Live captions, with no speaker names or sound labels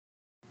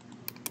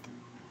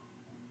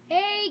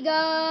Hey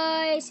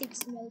guys,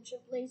 it's Melcher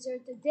Blazer.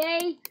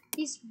 Today,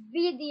 this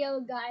video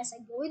guys,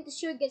 I'm going to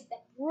show you guys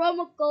that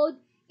promo code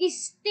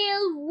is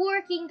still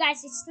working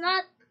guys. It's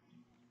not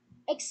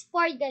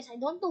expired guys. I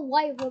don't know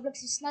why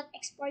Roblox is not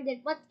expired,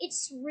 but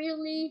it's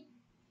really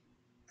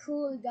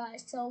cool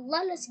guys. So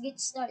let us get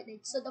started.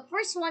 So the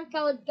first one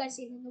code guys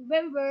in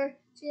November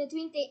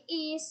 2020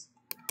 is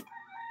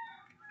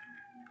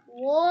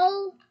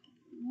Walmart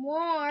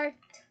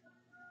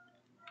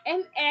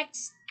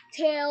MX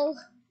Tail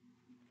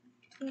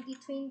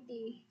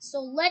 2020. So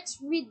let's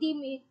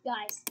redeem it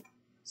guys.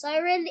 So I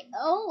really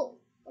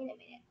wait a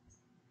minute.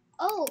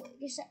 Oh,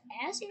 there's an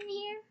S in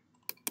here.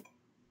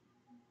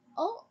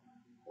 Oh,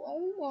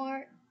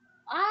 Walmart.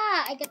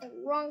 I got the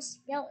wrong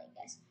spelling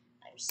guys.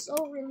 I'm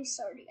so really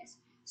sorry guys.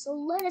 So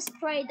let us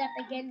try that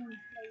again.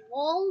 The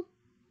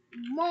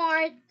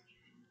Walmart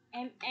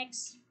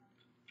MX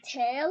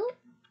Tail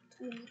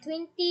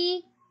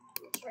 2020.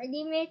 Let's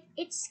redeem it.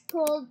 It's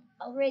called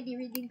already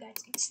redeemed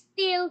guys. It's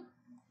still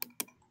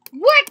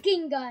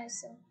working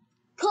guys.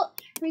 So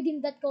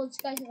redeem that code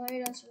guys, or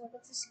else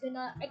Roblox is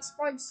gonna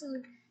expire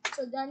soon.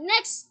 So the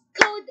next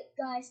code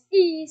guys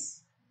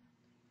is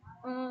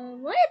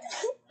what?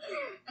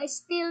 I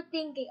still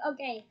thinking.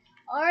 Okay,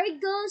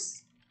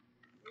 Argos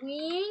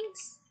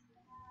Wings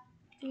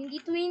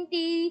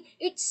 2020.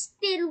 It's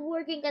still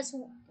working guys.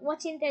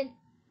 Watch and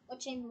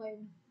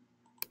learn.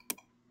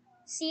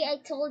 See, I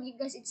told you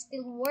guys it's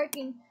still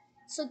working.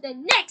 So the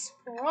next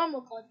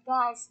promo code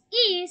guys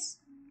is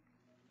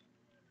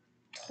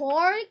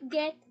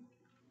Target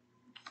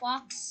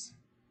Fox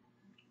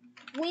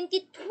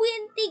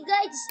 2020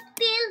 guys,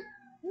 still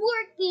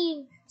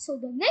working. So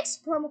the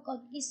next promo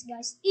code is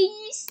guys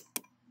is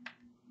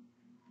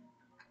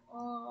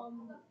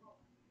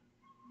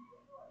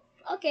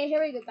okay,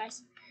 here we go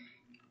guys.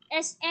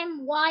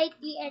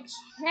 SMYTH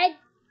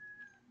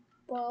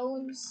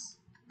headphones.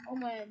 Oh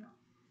man,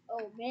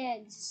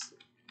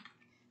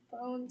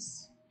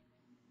 phones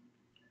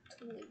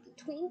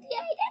 2020.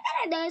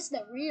 That's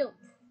the real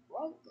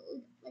promo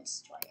code.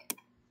 Let's try it.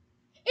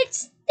 It's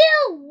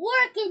still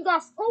working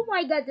guys. Oh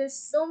my god, there's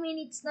so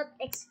many. It's not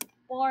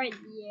expired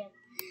yet.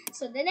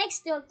 So the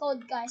next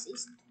code guys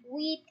is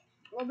tweet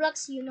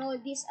Roblox. You know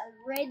this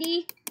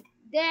already.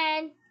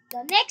 Then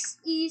the next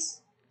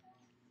is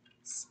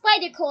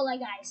Spider Cola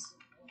guys.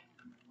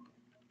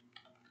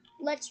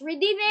 Let's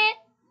redeem it.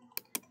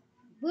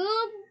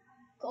 Boom.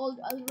 Code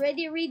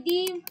already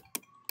redeemed.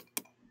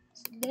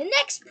 So the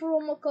next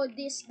promo code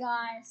this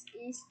guys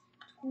is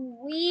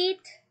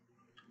tweet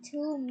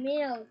 2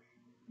 mil.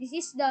 This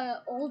is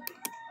the old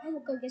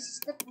promo code guys. It's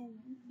not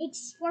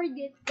expired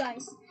yet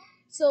guys.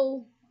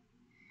 So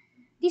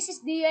this is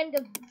the end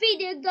of the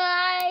video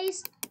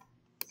guys.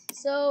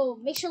 So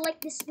make sure to like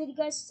this video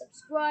guys,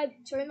 subscribe,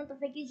 turn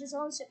notifications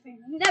on so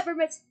you never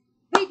miss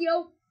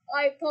video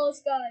I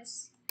post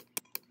guys.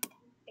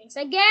 Thanks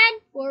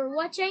again for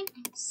watching.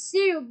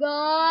 See you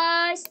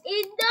guys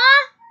in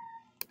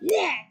the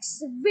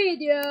next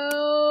video.